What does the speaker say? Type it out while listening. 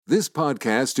This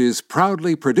podcast is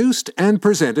proudly produced and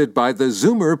presented by the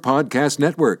Zoomer Podcast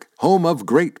Network, home of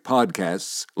great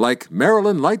podcasts like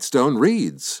Marilyn Lightstone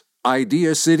Reads,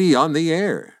 Idea City on the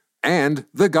Air, and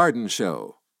The Garden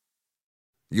Show.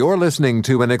 You're listening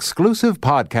to an exclusive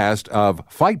podcast of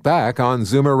Fight Back on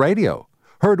Zoomer Radio,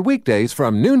 heard weekdays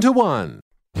from noon to 1.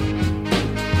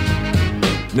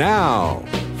 Now,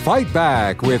 Fight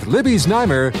Back with Libby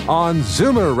Znaimer on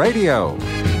Zoomer Radio.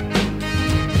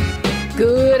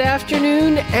 Good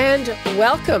afternoon and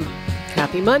welcome.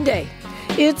 Happy Monday.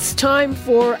 It's time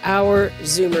for our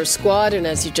Zoomer Squad, and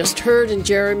as you just heard in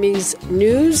Jeremy's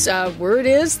news, word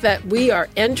is that we are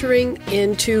entering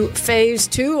into Phase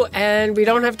 2, and we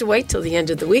don't have to wait till the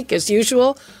end of the week, as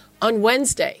usual, on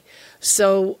Wednesday.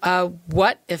 So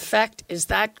what effect is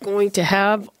that going to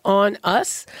have on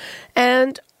us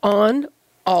and on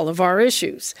all of our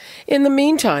issues? In the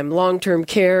meantime, long-term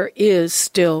care is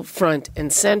still front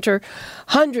and center.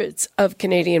 Hundreds of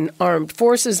Canadian Armed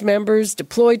Forces members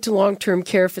deployed to long-term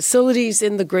care facilities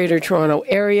in the Greater Toronto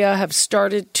Area have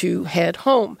started to head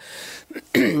home.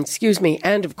 Excuse me.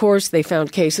 And of course, they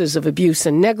found cases of abuse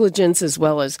and negligence, as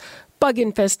well as bug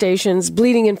infestations,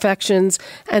 bleeding infections,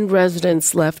 and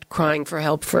residents left crying for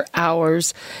help for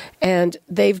hours. And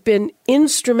they've been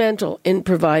instrumental in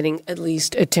providing at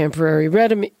least a temporary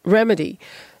remedy.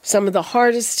 Some of the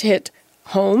hardest hit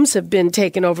homes have been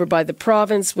taken over by the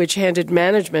province, which handed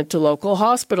management to local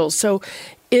hospitals. So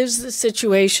is the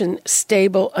situation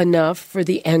stable enough for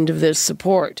the end of this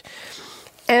support?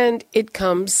 And it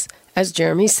comes, as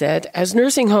Jeremy said, as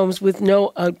nursing homes with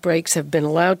no outbreaks have been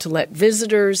allowed to let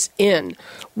visitors in.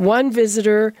 One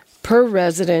visitor per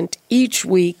resident each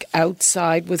week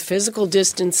outside with physical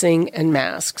distancing and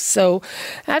masks. So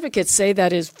advocates say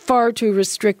that is far too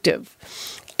restrictive.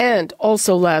 And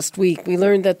also last week, we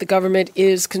learned that the government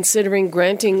is considering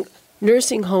granting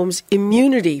nursing homes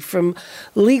immunity from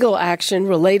legal action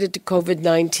related to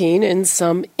COVID-19 in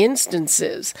some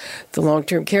instances. The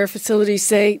long-term care facilities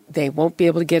say they won't be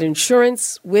able to get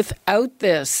insurance without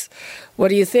this. What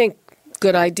do you think?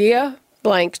 Good idea?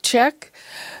 Blank check.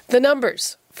 The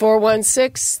numbers: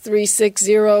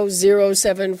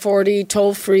 416-360-0740,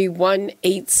 toll-free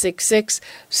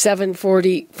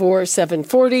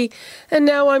 1-866-740-4740. And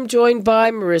now I'm joined by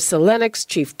Marissa Lennox,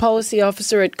 Chief Policy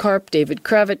Officer at CARP, David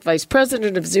Kravitz, Vice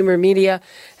President of Zoomer Media,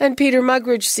 and Peter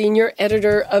Muggeridge, Senior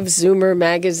Editor of Zoomer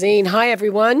Magazine. Hi,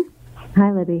 everyone.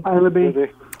 Hi, Libby. Hi,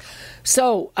 Libby.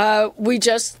 So we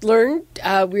just learned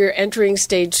we're entering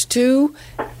Stage 2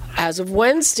 as of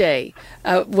Wednesday.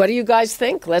 What do you guys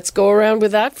think? Let's go around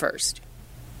with that first.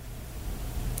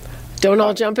 Don't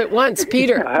all jump at once.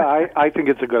 Peter. I think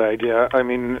it's a good idea. I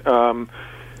mean,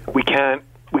 we can't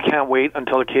wait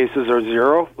until the cases are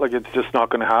zero. Like, it's just not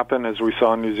going to happen, as we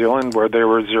saw in New Zealand, where they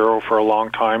were zero for a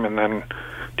long time and then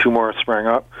two more sprang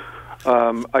up.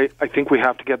 I think we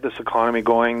have to get this economy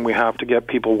going. We have to get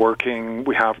people working.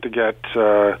 We have to get.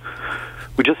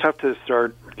 We just have to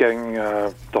start getting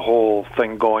the whole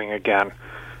thing going again.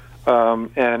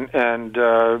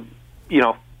 The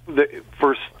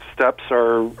first steps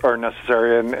are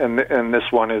necessary, and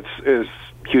this one is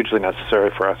hugely necessary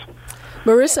for us.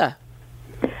 Marissa.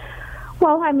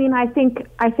 Well, I mean, I think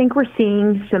we're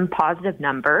seeing some positive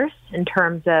numbers in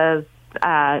terms of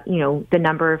the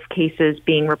number of cases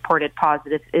being reported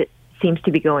positive. It seems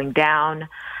to be going down.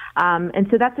 And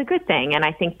so that's a good thing. And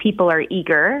I think people are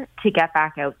eager to get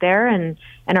back out there and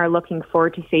are looking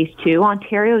forward to Phase 2.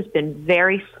 Ontario has been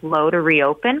very slow to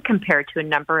reopen compared to a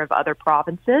number of other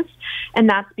provinces. And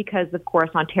that's because, of course,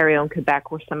 Ontario and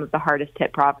Quebec were some of the hardest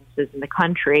hit provinces in the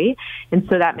country. And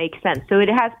so that makes sense. So it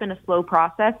has been a slow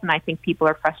process, and I think people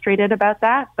are frustrated about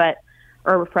that,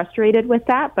 or frustrated with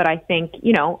that. But I think,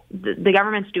 the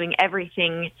government's doing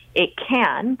everything it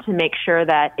can to make sure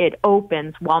that it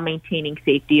opens while maintaining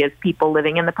safety of people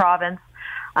living in the province.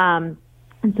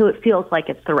 And so it feels like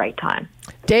it's the right time.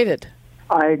 David.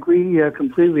 I agree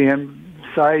completely, and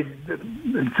side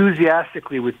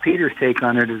enthusiastically with Peter's take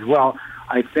on it as well.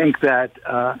 I think that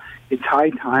it's high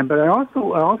time, but I also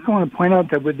want to point out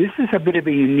that this is a bit of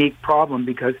a unique problem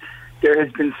because there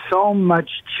has been so much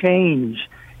change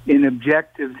in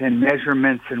objectives and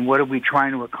measurements and what are we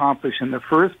trying to accomplish in the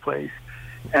first place.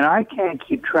 And I can't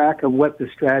keep track of what the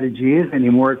strategy is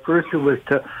anymore. At first it was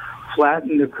to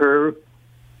flatten the curve,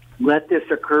 let this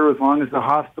occur as long as the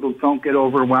hospitals don't get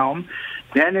overwhelmed.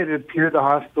 Then it appeared the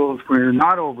hospitals were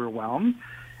not overwhelmed.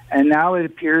 And now it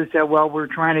appears that, we're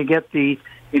trying to get the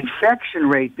infection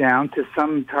rate down to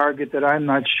some target that I'm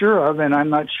not sure of, and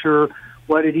I'm not sure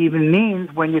what it even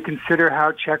means when you consider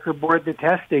how checkerboard the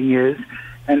testing is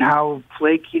and how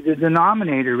flaky the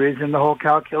denominator is in the whole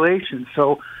calculation.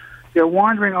 So they're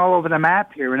wandering all over the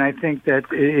map here, and I think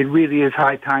that it really is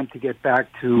high time to get back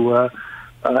to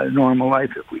normal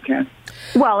life if we can.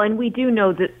 Well, and we do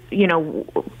know that,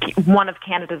 one of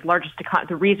Canada's largest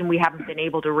the reason we haven't been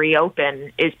able to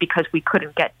reopen is because we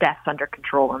couldn't get deaths under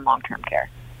control in long-term care.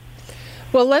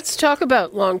 Well, let's talk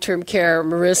about long-term care,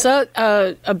 Marissa.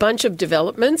 A bunch of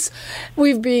developments.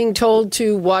 We've been told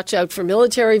to watch out for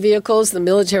military vehicles. The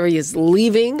military is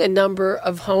leaving a number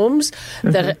of homes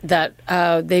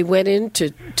that they went in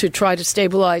to try to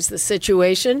stabilize the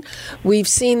situation. We've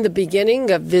seen the beginning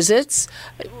of visits,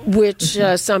 which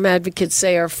some advocates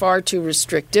say are far too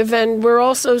restrictive. And we're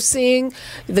also seeing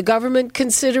the government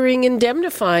considering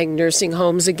indemnifying nursing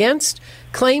homes against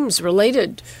claims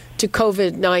related to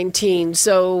COVID-19.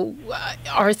 So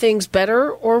are things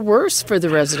better or worse for the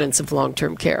residents of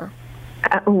long-term care?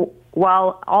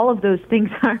 Well, all of those things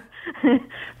are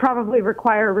probably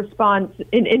require a response,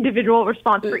 an individual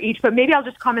response for each, but maybe I'll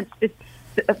just comment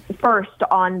first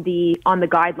on the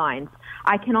guidelines.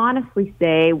 I can honestly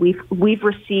say we've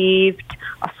received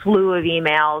a slew of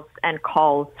emails and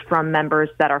calls from members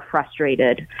that are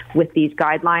frustrated with these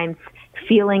guidelines,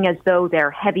 feeling as though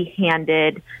they're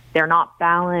heavy-handed, they're not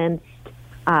balanced,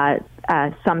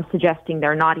 some suggesting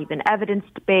they're not even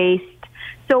evidence-based.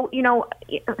 So,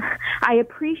 I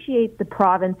appreciate the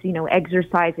province,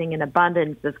 exercising an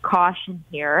abundance of caution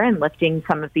here and lifting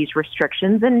some of these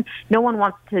restrictions. And no one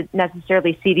wants to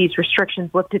necessarily see these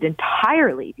restrictions lifted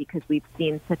entirely because we've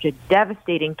seen such a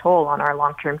devastating toll on our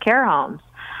long-term care homes.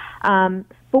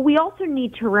 But we also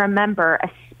need to remember,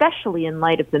 especially in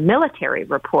light of the military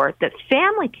report, that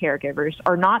family caregivers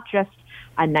are not just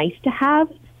a nice to have,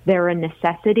 they're a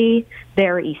necessity,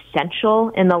 they're essential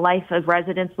in the life of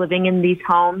residents living in these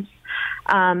homes.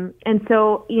 And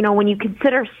so, when you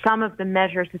consider some of the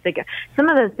measures some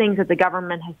of the things that the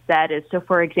government has said is, so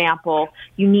for example,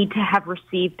 you need to have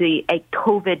received a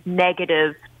COVID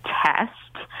negative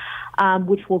test,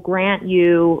 which will grant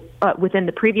you within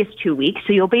the previous 2 weeks.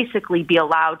 So you'll basically be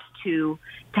allowed to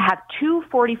have 2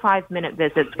 45-minute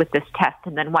visits with this test,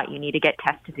 and then you need to get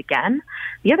tested again.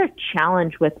 The other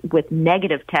challenge with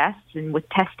negative tests and with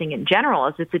testing in general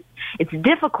is it's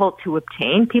difficult to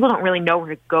obtain. People don't really know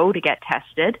where to go to get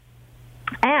tested.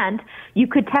 And you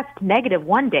could test negative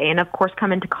one day and, of course,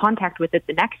 come into contact with it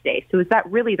the next day. So is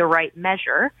that really the right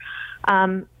measure?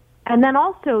 And then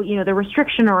also, the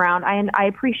restriction around, I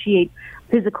appreciate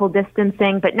physical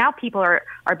distancing, but now people are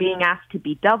being asked to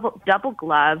be double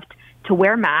gloved, to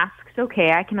wear masks. Okay,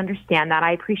 I can understand that.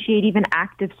 I appreciate even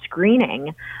active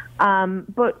screening.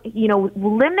 But,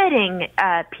 limiting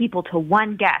people to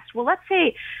one guest. Well, let's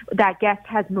say that guest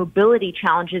has mobility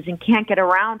challenges and can't get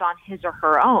around on his or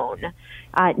her own.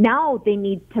 Now they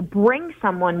need to bring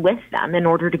someone with them in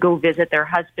order to go visit their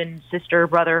husband, sister,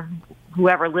 brother,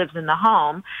 whoever lives in the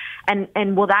home.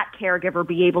 And will that caregiver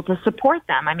be able to support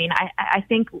them? I mean, I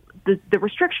think the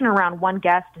restriction around one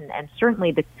guest and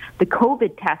certainly the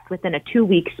COVID test within a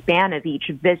 2-week span of each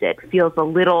visit feels a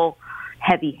little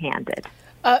heavy-handed.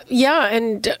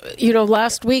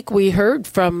 Last week we heard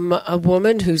from a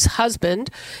woman whose husband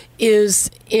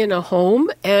is in a home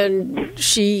and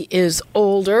she is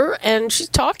older, and she's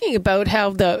talking about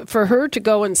how for her to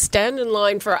go and stand in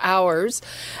line for hours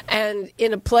and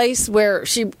in a place where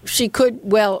she could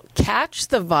catch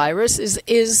the virus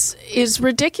is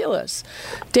ridiculous.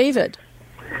 David?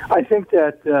 I think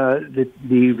that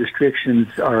the restrictions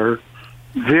are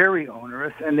very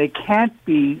onerous, and they can't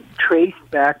be traced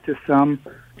back to some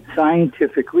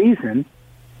scientific reason.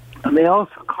 And they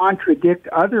also contradict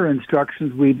other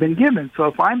instructions we've been given. So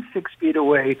if I'm 6 feet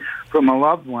away from a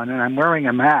loved one and I'm wearing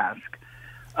a mask,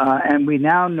 and we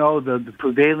now know the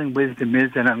prevailing wisdom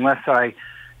is that unless I,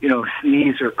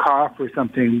 sneeze or cough or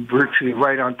something virtually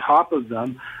right on top of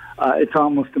them, it's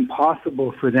almost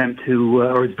impossible for them to,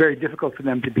 or it's very difficult for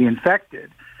them to be infected.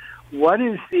 What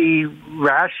is the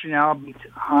rationale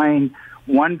behind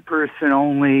one person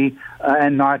only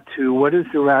and not two? What is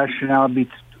the rationale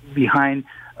behind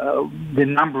the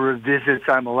number of visits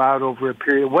I'm allowed over a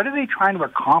period? What are they trying to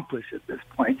accomplish at this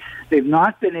point? They've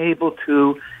not been able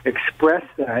to express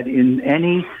that in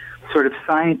any sort of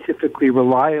scientifically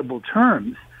reliable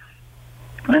terms.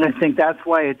 And I think that's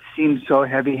why it seems so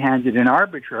heavy-handed and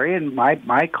arbitrary. And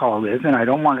my call is, and I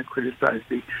don't want to criticize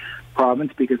the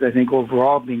province because I think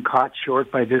overall being caught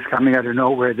short by this coming out of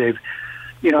nowhere, they've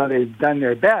done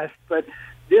their best, but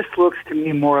this looks to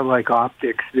me more like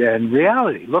optics than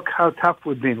reality. Look how tough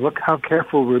we're being. Look how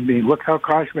careful we're being. Look how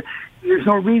cautious. There's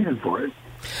no reason for it.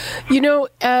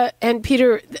 And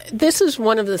Peter, this is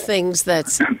one of the things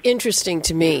that's interesting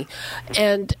to me.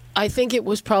 And I think it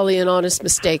was probably an honest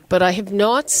mistake, but I have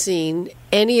not seen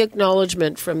any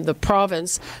acknowledgement from the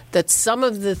province that some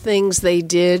of the things they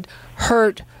did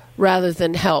hurt rather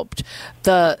than helped.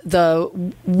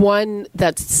 The one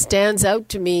that stands out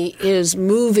to me is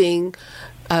moving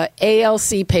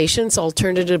ALC patients,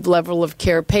 alternative level of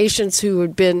care patients who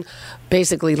had been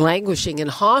basically languishing in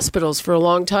hospitals for a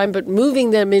long time, but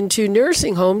moving them into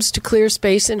nursing homes to clear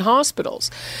space in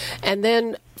hospitals. And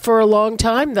then for a long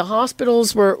time, the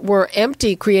hospitals were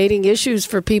empty, creating issues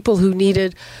for people who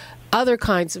needed other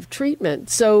kinds of treatment.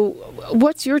 So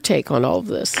what's your take on all of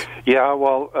this? Yeah,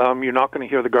 well, you're not going to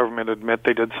hear the government admit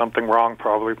they did something wrong,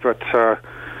 probably, but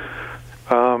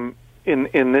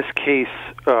in this case,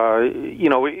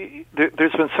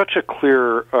 there's been such a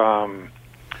clear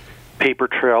paper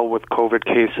trail with COVID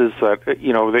cases that,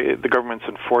 the government's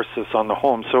enforced this on the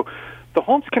homes. So the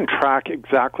homes can track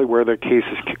exactly where their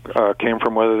cases came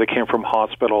from, whether they came from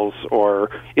hospitals or,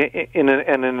 in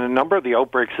a number of the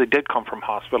outbreaks, they did come from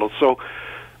hospitals. So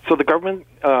the government,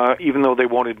 even though they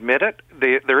won't admit it,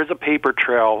 there is a paper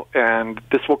trail, and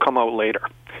this will come out later.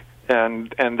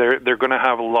 And they're going to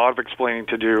have a lot of explaining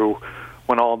to do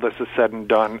when all this is said and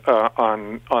done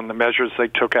on the measures they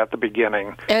took at the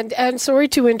beginning. And sorry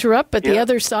to interrupt, but the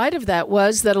other side of that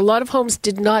was that a lot of homes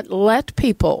did not let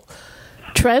people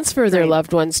transfer their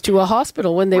loved ones to a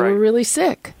hospital when they were really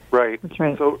sick. Right. That's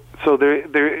right. So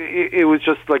it was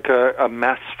just like a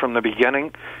mess from the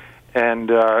beginning. And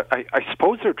I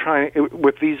suppose they're trying,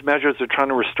 with these measures, they're trying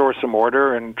to restore some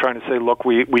order and trying to say, look,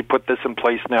 we put this in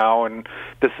place now, and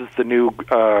this is the new,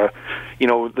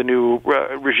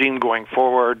 regime going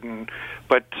forward.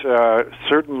 But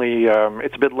certainly,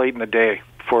 it's a bit late in the day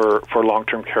for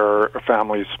long-term care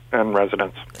families and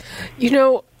residents.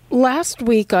 Last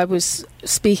week I was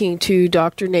speaking to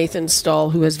Dr. Nathan Stahl,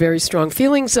 who has very strong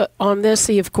feelings on this.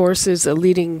 He, of course, is a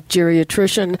leading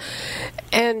geriatrician.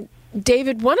 And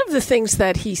David, one of the things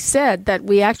that he said that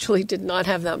we actually did not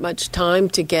have that much time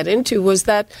to get into was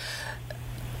that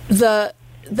a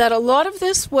lot of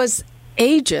this was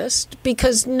ageist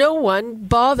because no one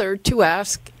bothered to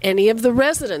ask any of the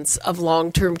residents of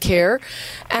long-term care,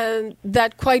 and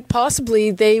that quite possibly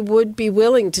they would be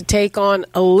willing to take on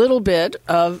a little bit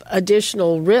of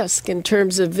additional risk in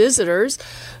terms of visitors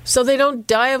so they don't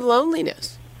die of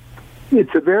loneliness.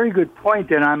 It's a very good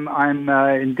point, and I'm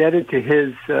indebted to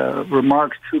his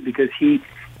remarks too, because he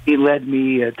led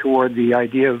me toward the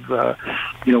idea of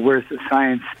where's the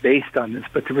science based on this.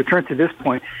 But to return to this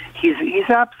point, he's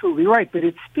absolutely right. But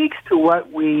it speaks to what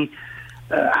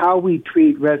how we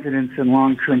treat residents in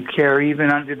long-term care,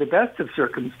 even under the best of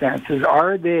circumstances.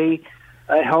 Are they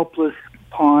helpless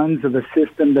pawns of a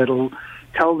system that'll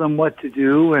tell them what to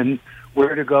do and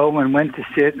where to go and when to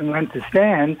sit and when to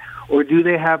stand? Or do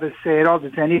they have a say at all?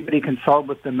 Does anybody consult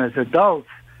with them as adults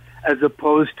as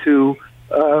opposed to,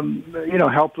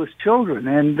 helpless children?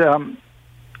 And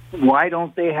why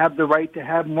don't they have the right to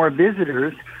have more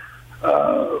visitors,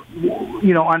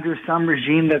 under some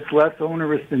regime that's less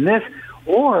onerous than this,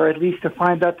 or at least to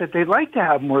find out that they'd like to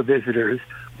have more visitors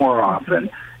more often,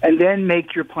 and then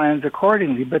make your plans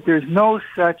accordingly. But there's no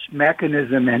such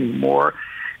mechanism anymore.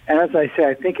 And as I say,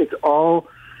 I think it's all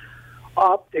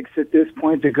optics at this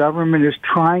point. The government is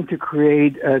trying to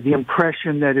create the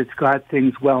impression that it's got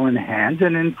things well in hand,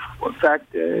 and in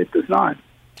fact, it does not.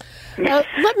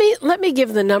 Let me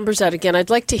give the numbers out again. I'd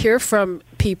like to hear from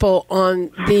people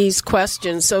on these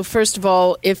questions. So first of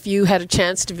all, if you had a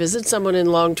chance to visit someone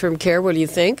in long-term care, what do you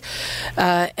think?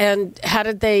 And how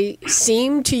did they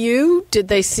seem to you? Did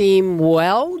they seem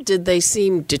well? Did they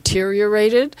seem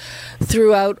deteriorated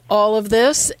throughout all of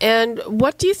this? And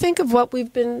what do you think of what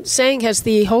we've been saying? Has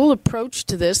the whole approach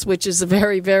to this, which is a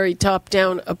very, very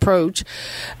top-down approach,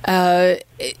 is it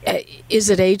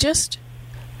ageist?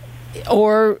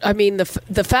 Or,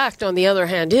 the fact, on the other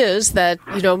hand, is that,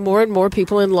 more and more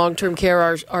people in long-term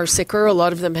care are sicker. A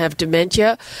lot of them have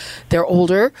dementia. They're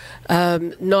older.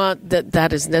 Not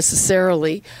that is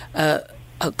necessarily a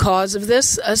cause of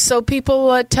this. So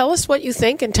people, tell us what you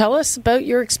think and tell us about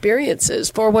your experiences.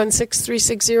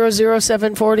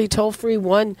 416-360-0740, toll-free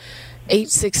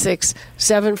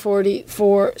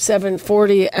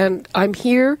 1-866-740-4740. And I'm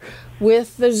here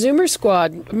with the Zoomer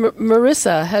Squad.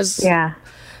 Marissa has... Yeah.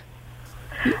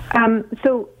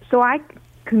 So I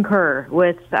concur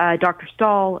with Dr.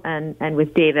 Stahl and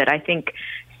with David. I think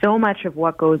so much of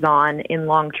what goes on in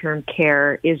long-term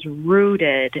care is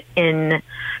rooted in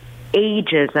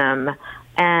ageism,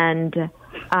 and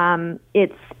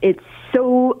it's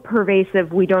so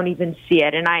pervasive we don't even see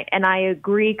it. And I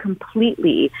agree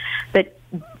completely that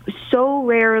so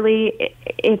rarely,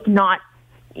 if not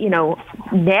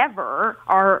never,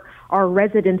 are are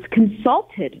residents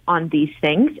consulted on these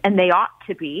things? And they ought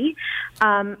to be.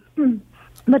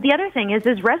 But the other thing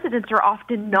is residents are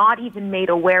often not even made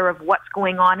aware of what's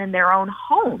going on in their own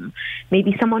home.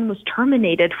 Maybe someone was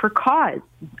terminated for cause.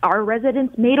 Are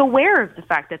residents made aware of the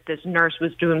fact that this nurse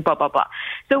was doing blah, blah, blah?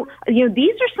 So, these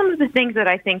are some of the things that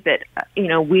I think that,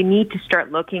 we need to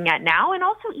start looking at now. And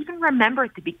also even remember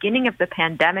at the beginning of the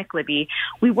pandemic, Libby,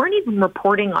 we weren't even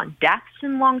reporting on deaths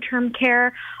in long-term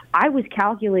care. I was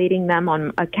calculating them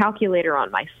on a calculator on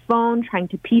my phone, trying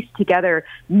to piece together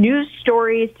news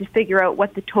stories to figure out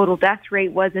what the total death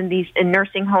rate was in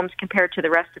nursing homes compared to the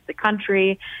rest of the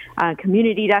country,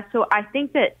 community deaths. So I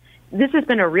think that this has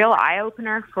been a real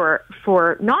eye-opener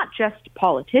for not just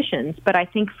politicians, but I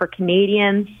think for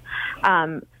Canadians,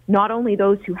 not only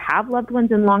those who have loved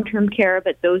ones in long-term care,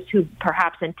 but those who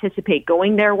perhaps anticipate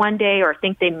going there one day or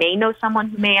think they may know someone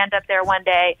who may end up there one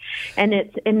day. And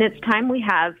it's time we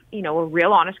have, a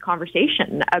real honest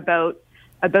conversation about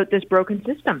this broken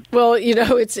system. Well,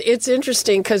 it's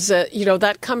interesting because,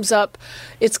 that comes up.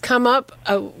 It's come up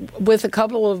with a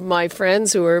couple of my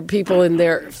friends who are people in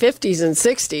their 50s and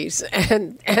 60s.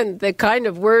 And the kind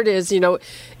of word is,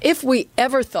 if we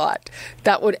ever thought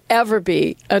that would ever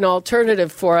be an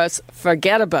alternative for us,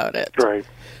 forget about it. Right.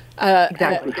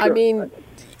 Exactly.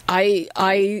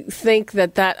 I think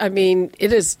that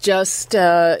it is just,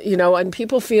 and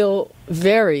people feel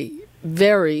very,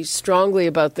 very strongly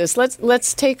about this.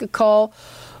 Let's take a call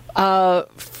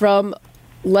from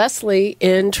Leslie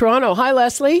in Toronto. Hi,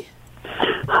 Leslie.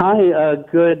 Hi.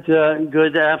 Good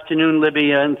afternoon,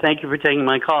 Libby, and thank you for taking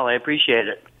my call. I appreciate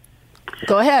it.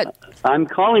 Go ahead. I'm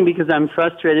calling because I'm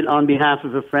frustrated on behalf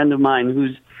of a friend of mine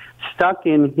who's stuck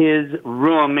in his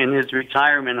room in his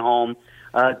retirement home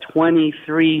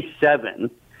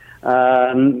 24/7.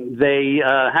 They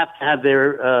have to have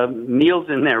their meals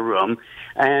in their room.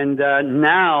 And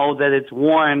now that it's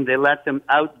warm, they let them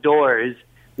outdoors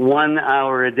 1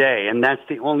 hour a day. And that's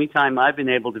the only time I've been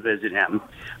able to visit him,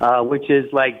 which is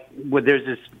there's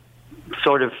this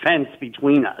sort of fence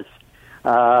between us.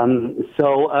 And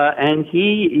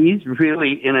he's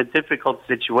really in a difficult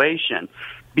situation.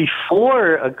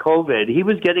 Before COVID, he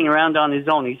was getting around on his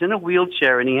own. He's in a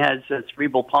wheelchair and he has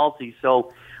cerebral palsy,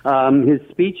 so his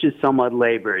speech is somewhat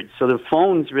labored, so the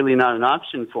phone's really not an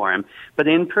option for him. But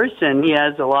in person, he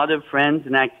has a lot of friends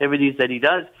and activities that he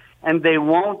does, and they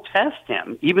won't test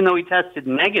him. Even though he tested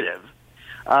negative,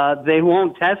 they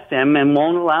won't test him and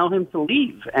won't allow him to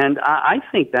leave. And I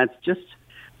think that's just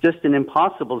an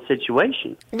impossible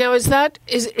situation. Now, is that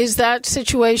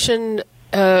situation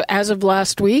as of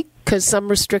last week? Because some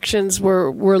restrictions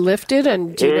were lifted,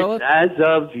 and as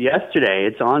of yesterday,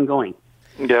 it's ongoing.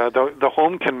 Yeah, the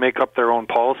home can make up their own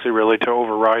policy, really, to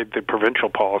override the provincial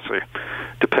policy,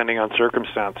 depending on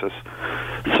circumstances.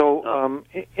 So,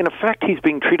 in effect, he's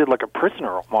being treated like a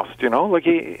prisoner almost,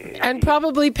 and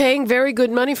probably paying very good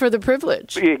money for the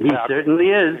privilege. Exactly. He certainly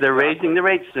is. They're raising the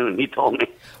rates soon, he told me.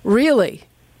 Really?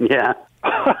 Yeah.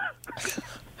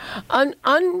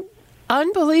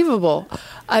 Unbelievable.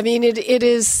 I mean,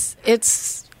 it's.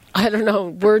 I don't know.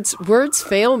 Words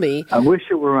fail me. I wish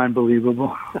it were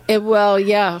unbelievable. Well,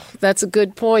 yeah, that's a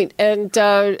good point. And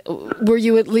were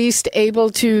you at least able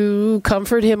to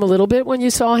comfort him a little bit when you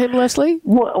saw him, Leslie?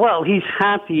 Well, he's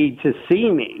happy to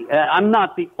see me. I'm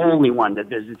not the only one that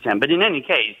visits him, but in any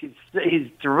case, he's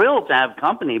thrilled to have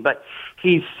company. But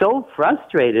he's so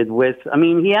frustrated with. I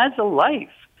mean, he has a life.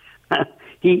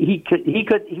 He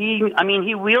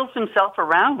wheels himself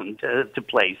around to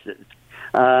places.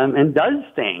 And does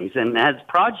things and has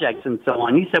projects and so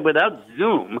on. He said without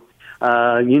Zoom,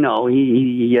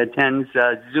 he attends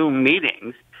Zoom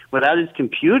meetings. Without his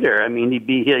computer, I mean,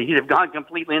 he'd have gone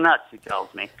completely nuts, he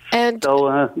tells me. And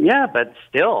so, but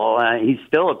still, he's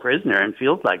still a prisoner and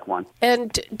feels like one.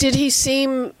 And did he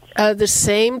seem the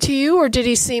same to you, or did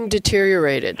he seem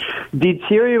deteriorated?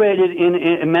 Deteriorated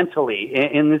in mentally,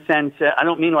 in the sense, I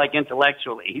don't mean like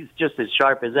intellectually. He's just as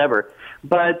sharp as ever.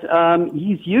 But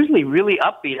he's usually really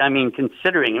upbeat. I mean,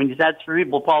 he's had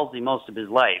cerebral palsy most of his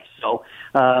life. So,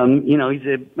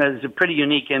 he's a pretty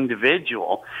unique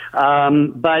individual.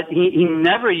 But he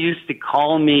never used to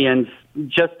call me and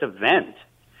just to vent.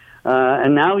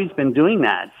 And now he's been doing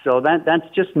that. So that's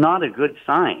just not a good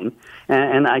sign.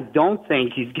 And I don't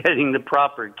think he's getting the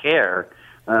proper care,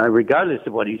 regardless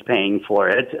of what he's paying for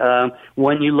it,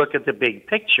 when you look at the big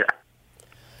picture.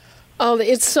 Oh,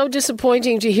 it's so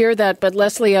disappointing to hear that. But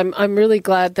Leslie, I'm really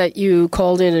glad that you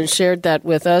called in and shared that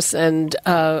with us. And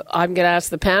I'm going to ask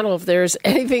the panel if there's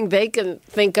anything they can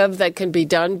think of that can be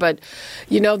done. But,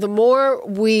 the more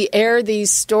we air these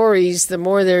stories, the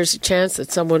more there's a chance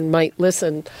that someone might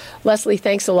listen. Leslie,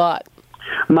 thanks a lot.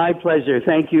 My pleasure.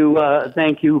 Thank you.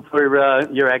 Thank you for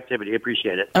your activity.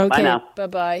 Appreciate it. Okay. Bye now.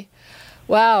 Bye-bye.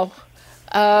 Wow.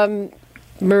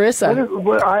 Marissa.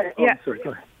 Sorry.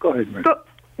 Go ahead,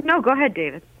 Marissa. Go ahead,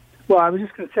 David. Well, I was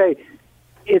just going to say,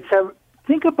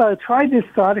 try this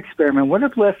thought experiment. What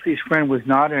if Leslie's friend was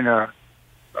not in a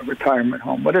retirement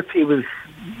home? What if he was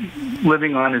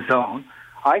living on his own?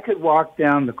 I could walk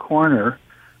down the corner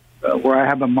where I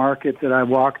have a market that I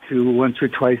walk to once or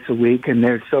twice a week, and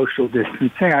there's social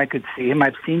distancing. I could see him.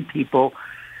 I've seen people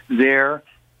there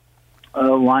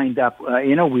lined up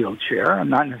in a wheelchair,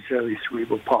 not necessarily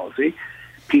cerebral palsy.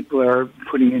 People are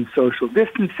putting in social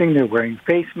distancing. They're wearing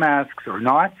face masks or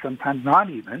not, sometimes not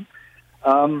even.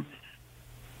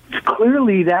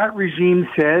 Clearly, that regime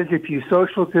says if you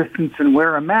social distance and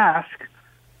wear a mask,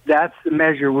 that's the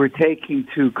measure we're taking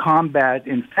to combat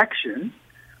infection.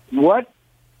 What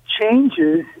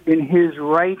changes in his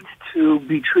right to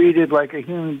be treated like a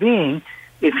human being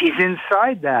if he's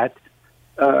inside that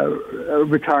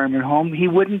retirement home? He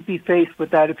wouldn't be faced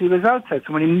with that if he was outside.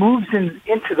 So when he moves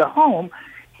into the home,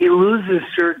 he loses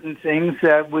certain things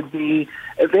that would be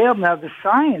available. Now, the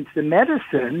science, the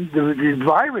medicine, the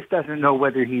virus doesn't know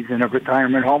whether he's in a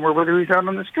retirement home or whether he's out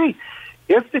on the street.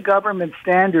 If the government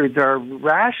standards are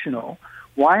rational,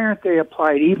 why aren't they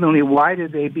applied evenly? Why do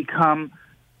they become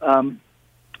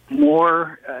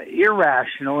more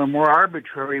irrational and more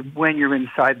arbitrary when you're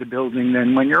inside the building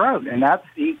than when you're out? And that's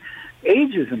the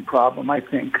ageism problem, I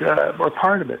think, or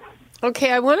part of it.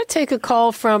 Okay, I want to take a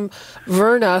call from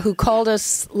Verna, who called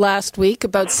us last week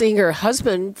about seeing her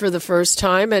husband for the first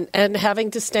time and having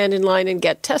to stand in line and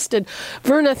get tested.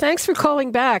 Verna, thanks for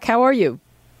calling back. How are you?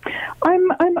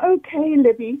 I'm okay,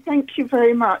 Libby. Thank you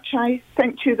very much. I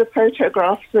sent you the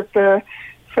photographs of the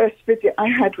first visit I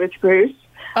had with Bruce.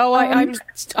 Oh,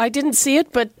 I didn't see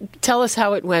it, but tell us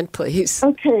how it went, please.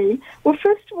 Okay. Well,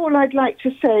 first of all, I'd like to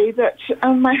say that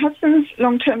my husband's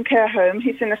long-term care home,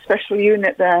 he's in a special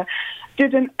unit there,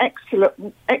 did an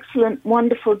excellent,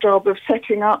 wonderful job of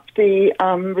setting up the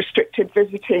restricted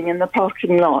visiting in the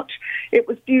parking lot. It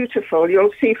was beautiful.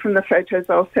 You'll see from the photos,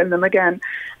 I'll send them again.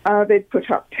 They'd put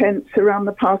up tents around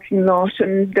the parking lot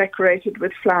and decorated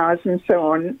with flowers and so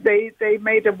on. They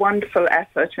made a wonderful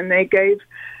effort, and they gave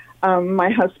my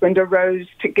husband a rose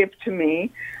to give to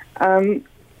me. And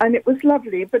it was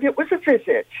lovely, but it was a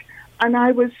visit. And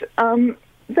I was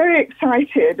very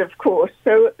excited, of course.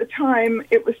 So at the time,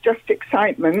 it was just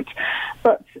excitement.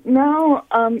 But now,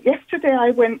 yesterday, I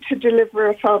went to deliver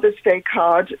a Father's Day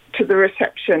card to the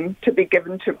reception to be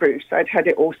given to Bruce. I'd had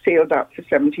it all sealed up for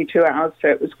 72 hours, so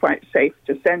it was quite safe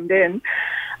to send in.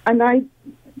 And I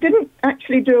didn't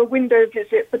actually do a window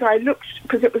visit, but I looked,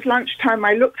 because it was lunchtime,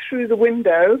 I looked through the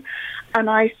window and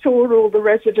I saw all the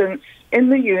residents in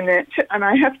the unit, and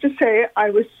I have to say I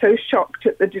was so shocked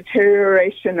at the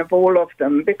deterioration of all of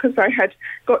them, because I had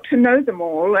got to know them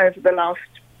all over the last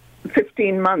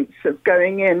 15 months of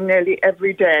going in nearly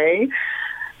every day,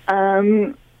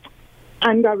 and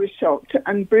I was shocked.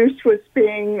 And Bruce was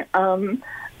being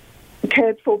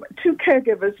cared for. Two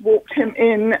caregivers walked him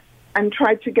in and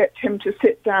tried to get him to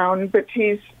sit down, but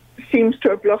he seems to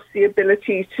have lost the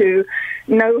ability to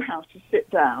know how to sit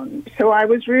down. So I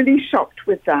was really shocked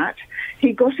with that.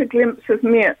 He got a glimpse of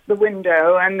me at the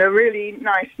window, and a really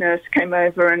nice nurse came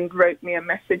over and wrote me a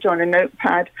message on a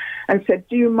notepad and said,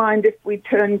 "Do you mind if we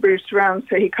turn Bruce around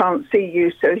so he can't see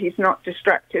you, so he's not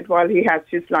distracted while he has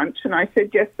his lunch?" And I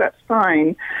said, "Yes, that's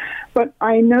fine." But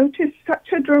I noticed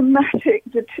such a dramatic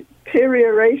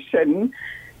deterioration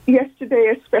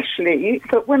yesterday especially,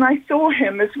 but when I saw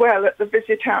him as well at the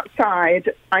visit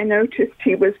outside, I noticed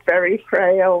he was very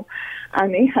frail,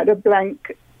 and he had a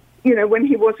blank, when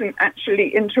he wasn't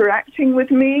actually interacting with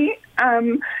me,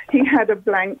 he had a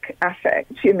blank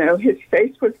affect, his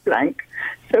face was blank.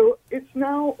 So it's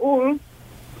now all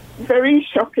very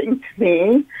shocking to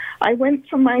me. I went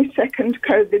for my second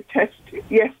COVID test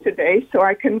yesterday so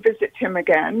I can visit him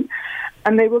again.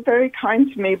 And they were very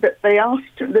kind to me, but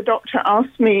the doctor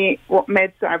asked me what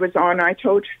meds I was on. I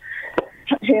told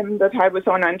him that I was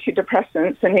on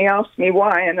antidepressants, and he asked me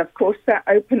why. And of course, that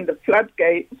opened the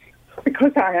floodgates,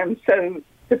 because I am so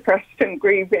depressed and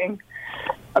grieving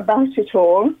about it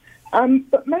all.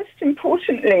 But most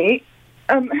importantly,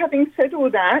 having said all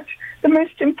that, the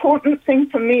most important thing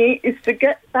for me is to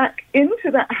get back into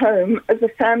that home as a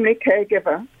family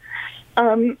caregiver.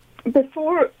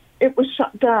 Before it was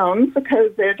shut down for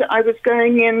COVID, I was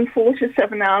going in 4 to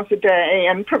 7 hours a day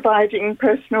and providing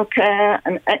personal care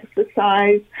and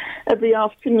exercise. Every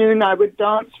afternoon I would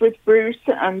dance with Bruce,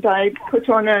 and I'd put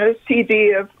on a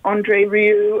CD of Andre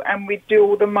Rieu, and we'd do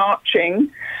all the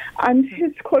marching. and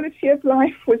his quality of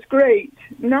life was great.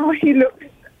 Now he looks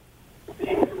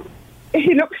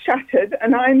shattered,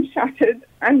 and I'm shattered,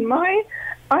 and I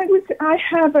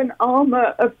have an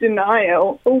armor of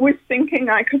denial, always thinking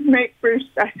I could make Bruce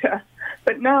better,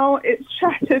 but now it's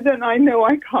shattered and I know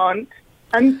I can't.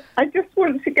 And I just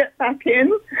want to get back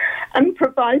in and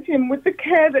provide him with the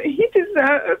care that he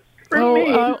deserves from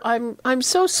me. I'm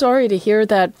so sorry to hear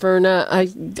that, Verna.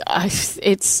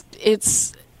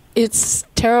 It's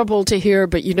terrible to hear,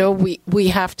 but we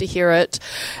have to hear it.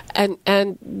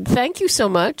 And thank you so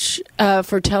much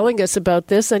for telling us about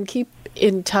this, and keep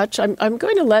in touch. I'm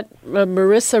going to let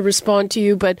Marissa respond to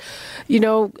you, but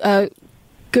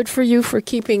good for you for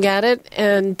keeping at it.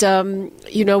 And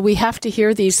we have to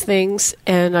hear these things,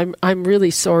 and I'm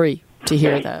really sorry to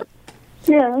hear that.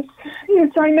 Yes,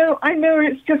 I know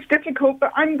it's just difficult,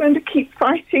 but I'm going to keep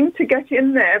fighting to get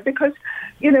in there, because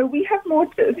we have more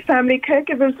family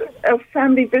caregivers,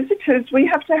 family visitors. We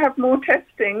have to have more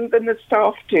testing than the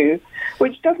staff do,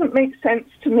 which doesn't make sense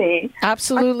to me.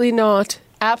 Absolutely not.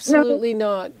 Absolutely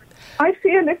not. I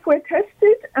feel if we're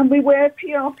tested and we wear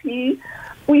PRP,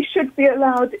 we should be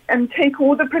allowed and take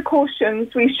all the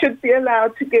precautions. We should be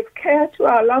allowed to give care to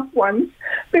our loved ones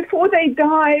before they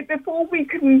die, before we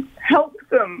can help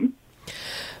them.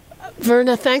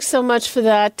 Verna, thanks so much for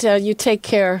that. You take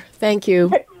care. Thank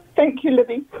you. Thank you,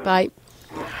 Libby. Bye.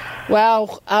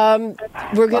 Wow.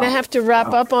 We're going to have to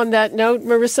wrap up on that note.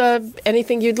 Marissa,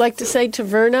 anything you'd like to say to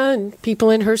Verna and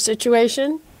people in her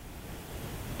situation?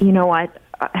 You know what?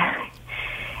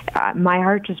 My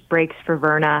heart just breaks for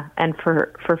Verna and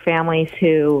for families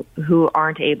who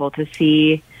aren't able to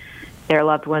see their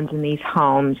loved ones in these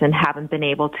homes and haven't been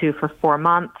able to for 4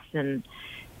 months and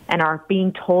are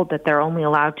being told that they're only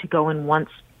allowed to go in once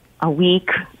a week,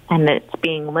 and it's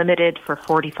being limited for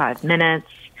 45 minutes,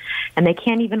 and they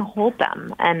can't even hold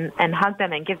them and hug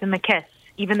them and give them a kiss,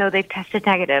 even though they've tested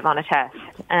negative on a test.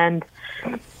 And,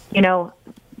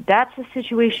 that's the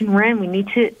situation we're in. We need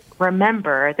to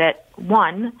remember that,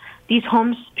 one, these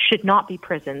homes should not be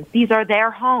prisons. These are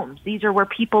their homes. These are where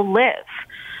people live.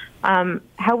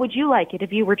 How would you like it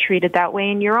if you were treated that way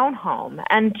in your own home?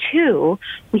 And two,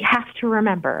 we have to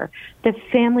remember that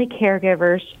family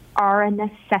caregivers are a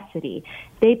necessity.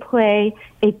 They play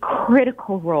a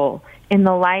critical role in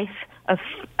the life of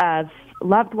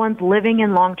loved ones living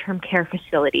in long-term care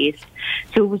facilities.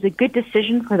 So it was a good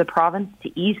decision for the province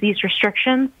to ease these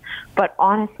restrictions, but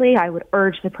honestly, I would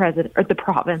urge the province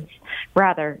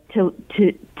to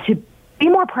be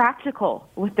more practical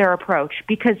with their approach,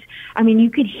 because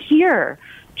you could hear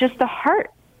just the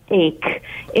heartache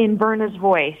in Verna's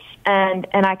voice, and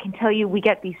I can tell you, we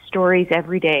get these stories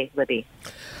every day, Libby.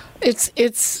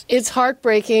 It's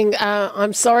heartbreaking.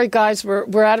 I'm sorry, guys.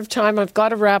 We're out of time. I've got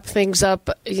to wrap things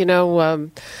up.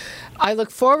 I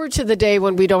look forward to the day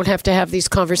when we don't have to have these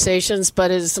conversations, but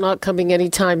it's not coming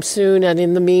anytime soon. And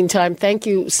in the meantime, thank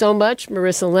you so much,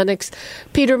 Marissa Lennox,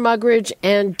 Peter Muggeridge,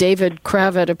 and David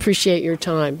Kravitz. Appreciate your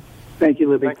time. Thank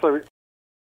you, Libby. Thanks, Libby.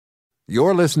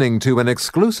 You're listening to an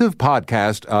exclusive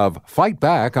podcast of Fight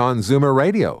Back on Zoomer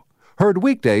Radio. Heard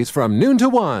weekdays from noon to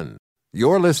 1.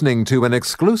 You're listening to an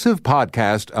exclusive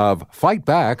podcast of Fight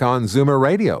Back on Zoomer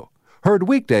Radio. Heard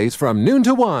weekdays from noon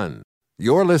to 1.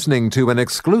 You're listening to an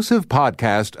exclusive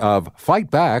podcast of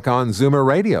Fight Back on Zoomer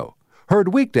Radio.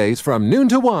 Heard weekdays from noon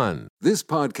to 1. This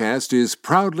podcast is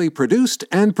proudly produced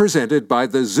and presented by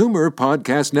the Zoomer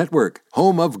Podcast Network,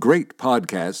 home of great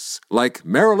podcasts like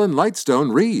Marilyn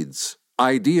Lightstone Reads,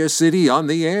 Idea City on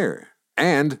the Air,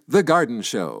 and The Garden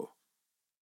Show.